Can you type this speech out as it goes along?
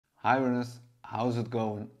Hi runners, how's it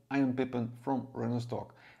going? I am Pippin from Runners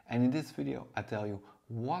Talk, and in this video I tell you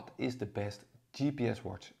what is the best GPS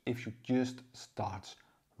watch if you just start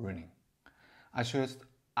running. I searched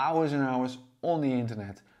hours and hours on the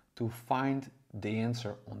internet to find the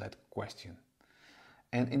answer on that question.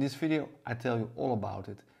 And in this video I tell you all about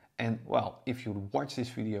it. And well, if you watch this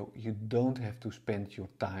video, you don't have to spend your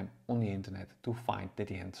time on the internet to find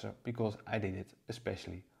the answer, because I did it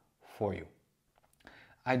especially for you.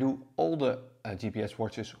 I do all the GPS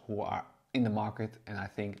watches who are in the market, and I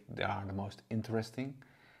think they are the most interesting,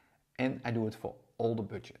 and I do it for all the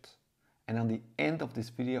budgets. And on the end of this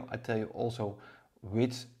video I tell you also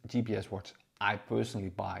which GPS watch I personally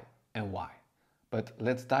buy and why. But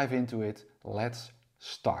let's dive into it. Let's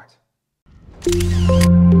start.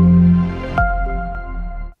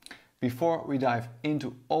 Before we dive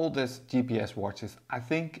into all these GPS watches, I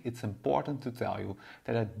think it's important to tell you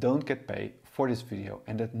that I don't get paid for this video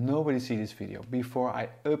and that nobody sees this video before I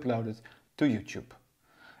upload it to YouTube.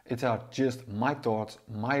 It's just my thoughts,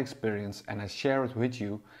 my experience, and I share it with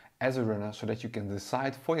you as a runner so that you can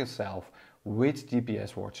decide for yourself which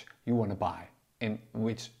GPS watch you want to buy and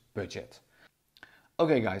which budget.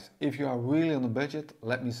 Okay guys, if you are really on a budget,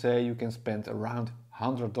 let me say you can spend around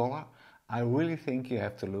 $100. I really think you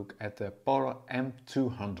have to look at the Coros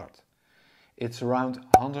M200. It's around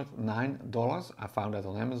 $109, I found that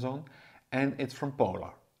on Amazon, and it's from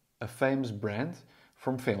Polar, a famous brand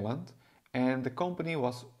from Finland, and the company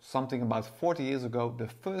was something about 40 years ago the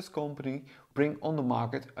first company to bring on the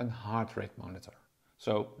market a heart rate monitor.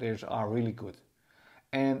 So these are really good.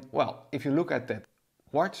 And well, if you look at that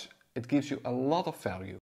watch, it gives you a lot of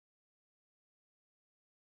value.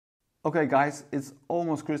 Okay guys, it's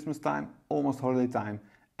almost Christmas time, almost holiday time,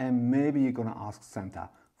 and maybe you're gonna ask Santa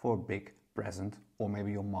for a big present, or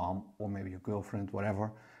maybe your mom, or maybe your girlfriend,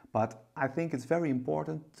 whatever. But I think it's very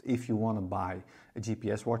important, if you want to buy a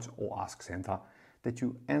GPS watch or ask Santa, that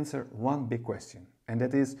you answer one big question. And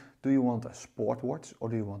that is, do you want a sport watch or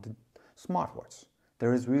do you want a smartwatch?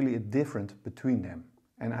 There is really a difference between them.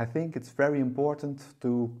 And I think it's very important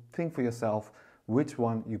to think for yourself which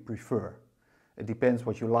one you prefer. It depends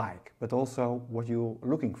what you like, but also what you're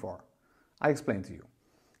looking for. I explain to you.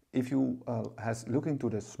 If you looking to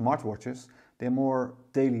the smartwatches, they're more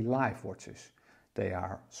daily life watches. They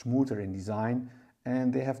are smoother in design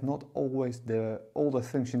and they have not always all the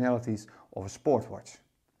functionalities of a sport watch.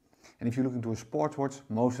 And if you look into a sport watch,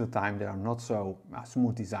 most of the time they are not so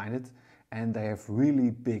smooth designed, and they have really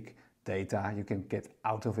big data you can get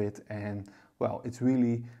out of it, and well, it's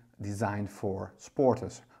really designed for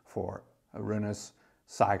sporters, for runners,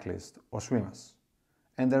 cyclists or swimmers.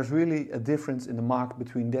 And there's really a difference in the market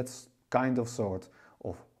between that kind of sort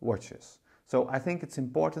of watches. So I think it's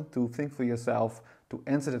important to think for yourself to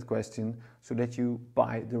answer that question so that you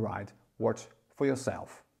buy the right watch for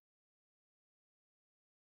yourself.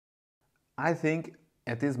 I think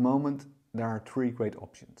at this moment there are three great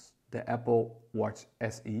options. The Apple Watch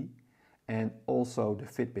SE, and also the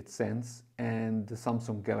Fitbit Sense and the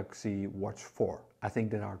Samsung Galaxy Watch 4. I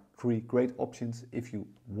think there are three great options if you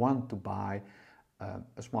want to buy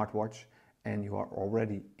a smartwatch and you are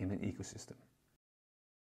already in an ecosystem.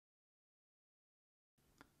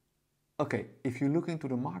 Okay, if you look into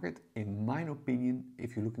the market, in my opinion,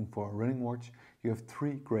 if you're looking for a running watch, you have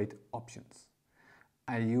three great options.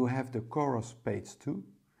 You have the Coros Pace 2,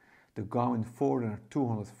 the Garmin Forerunner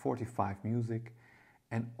 245 Music,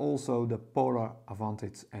 and also the Polar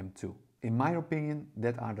Vantage M2. In my opinion,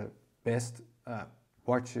 that are the best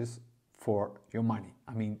watches for your money.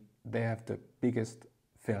 I mean, they have the biggest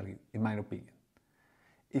value, in my opinion.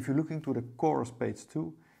 If you're looking to the Coros Pace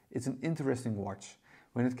 2, it's an interesting watch.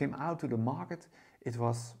 When it came out to the market, it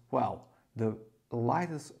was, well, the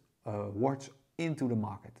lightest watch into the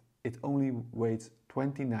market. It only weighs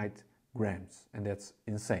 29 grams, and that's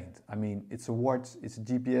insane. I mean, it's a watch, it's a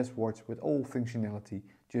GPS watch with all functionality,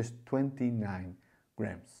 just 29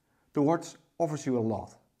 grams. The watch offers you a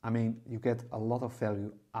lot. I mean, you get a lot of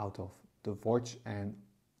value out of the watch, and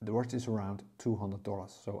the watch is around $200,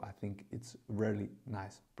 so I think it's a really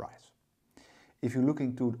nice price. If you look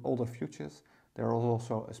into all the features, there is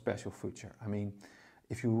also a special feature. I mean,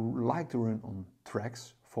 if you like to run on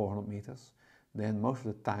tracks, 400 meters, then most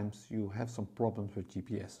of the times you have some problems with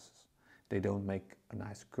GPSs. They don't make a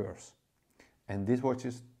nice curves. And this watch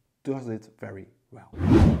does it very well.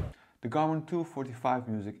 The Garmin 245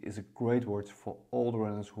 Music is a great watch for all the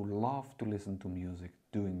runners who love to listen to music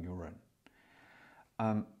during your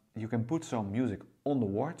run. You can put some music on the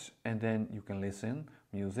watch and then you can listen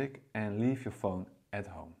music and leave your phone at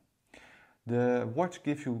home. The watch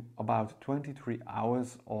gives you about 23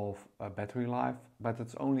 hours of battery life, but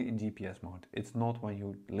it's only in GPS mode. It's not when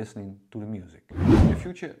you're listening to the music. The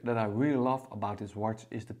feature that I really love about this watch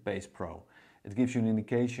is the Pace Pro. It gives you an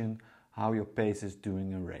indication how your pace is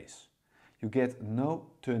doing in a race. You get no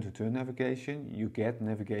turn-to-turn navigation. You get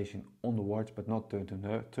navigation on the watch, but not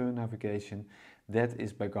turn-to-turn navigation. That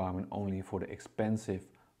is by Garmin only for the expensive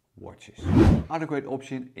watches. Another great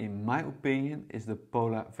option, in my opinion, is the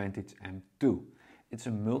Polar Vantage M2. It's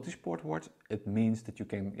a multi-sport watch. It means that you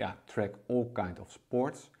can track all kinds of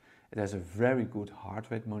sports. It has a very good heart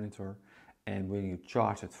rate monitor, and when you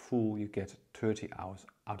charge it full, you get 30 hours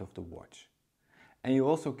out of the watch. And you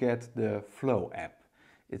also get the Flow app.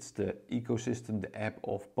 It's the ecosystem, the app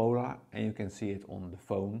of Polar, and you can see it on the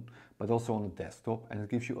phone, but also on the desktop, and it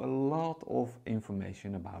gives you a lot of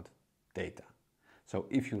information about data. So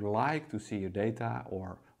if you like to see your data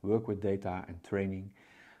or work with data and training,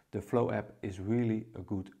 the Flow app is really a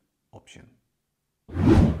good option.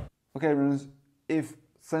 Okay, runners, if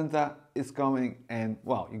Santa is coming and,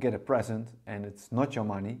 well, you get a present and it's not your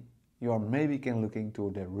money, you are maybe can look into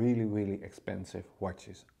the really expensive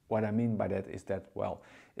watches. What I mean by that is that, well,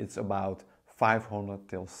 it's about $500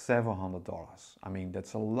 till $700. I mean,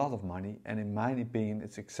 that's a lot of money, and in my opinion,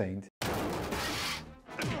 it's insane.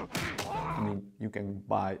 I mean, you can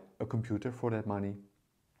buy a computer for that money,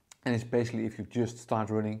 and especially if you just start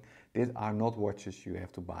running, these are not watches you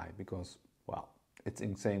have to buy because, well, it's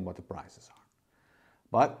insane what the prices are.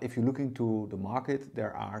 But if you look into the market,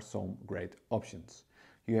 there are some great options.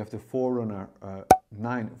 You have the Forerunner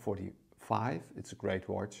 945, it's a great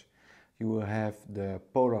watch. You will have the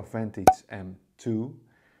Polar Vantage M2,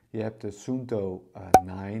 you have the Suunto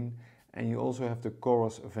 9, and you also have the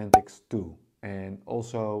Coros Vantage 2, and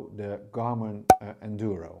also the Garmin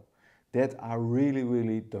Enduro. That are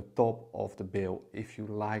really the top of the bill if you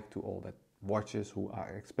like to all that watches who are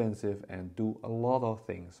expensive and do a lot of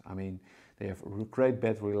things. I mean, they have great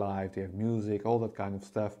battery life, they have music, all that kind of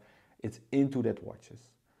stuff. It's into that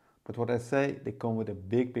watches. But what I say, they come with a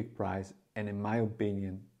big price, and in my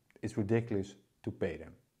opinion, it's ridiculous to pay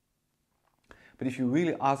them. But if you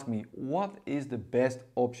really ask me what is the best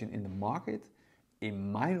option in the market,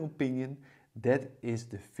 in my opinion, that is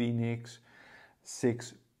the Fenix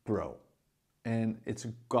 6 Pro. And it's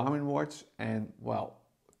a Garmin watch, and well,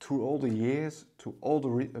 through all the years, through all the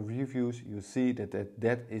reviews, you see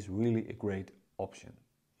that is really a great option.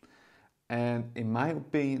 And in my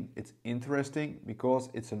opinion, it's interesting because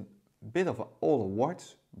it's a bit of an older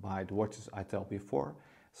watch by the watches I told before.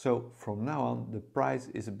 So from now on, the price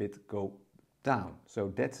is a bit go down.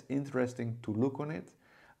 So that's interesting to look on it.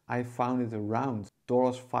 I found it around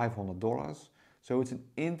 $500. So it's an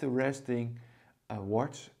interesting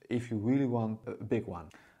watch if you really want a big one.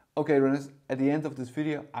 Okay, runners, at the end of this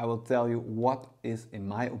video, I will tell you what is, in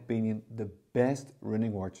my opinion, the best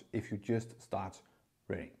running watch if you just start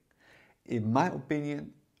running. In my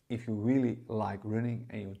opinion, if you really like running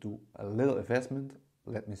and you do a little investment,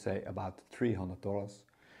 let me say about $300,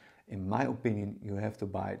 in my opinion, you have to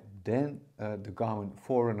buy then the Garmin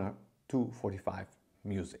Forerunner 245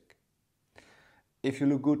 Music. If you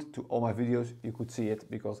look good to all my videos, you could see it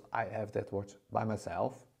because I have that watch by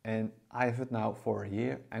myself, and I have it now for a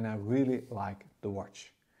year, and I really like the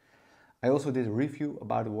watch. I also did a review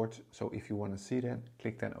about the watch, so if you want to see that,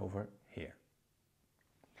 click then over here.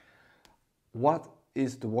 What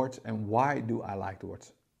is the watch and why do I like the watch?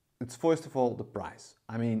 It's first of all the price.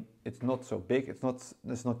 I mean, it's not so big, it's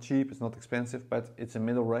not cheap, it's not expensive, but it's a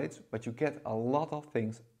middle range, but you get a lot of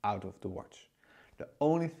things out of the watch. The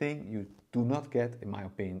only thing you do not get, in my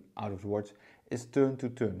opinion, out of the watch is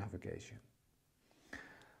turn-to-turn navigation.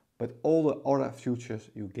 But all the other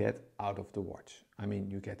features you get out of the watch. I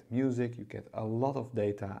mean, you get music, you get a lot of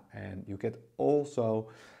data, and you get also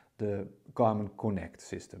the Garmin Connect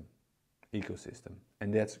system, ecosystem.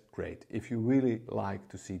 And that's great. If you really like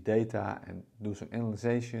to see data and do some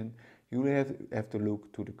analyzation, you really have to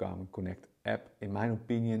look to the Garmin Connect app. In my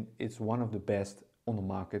opinion, it's one of the best on the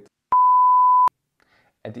market.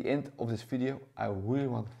 At the end of this video, I really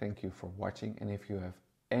want to thank you for watching, and if you have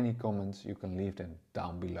any comments, you can leave them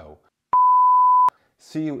down below.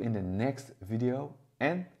 See you in the next video,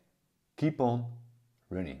 and keep on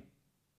running.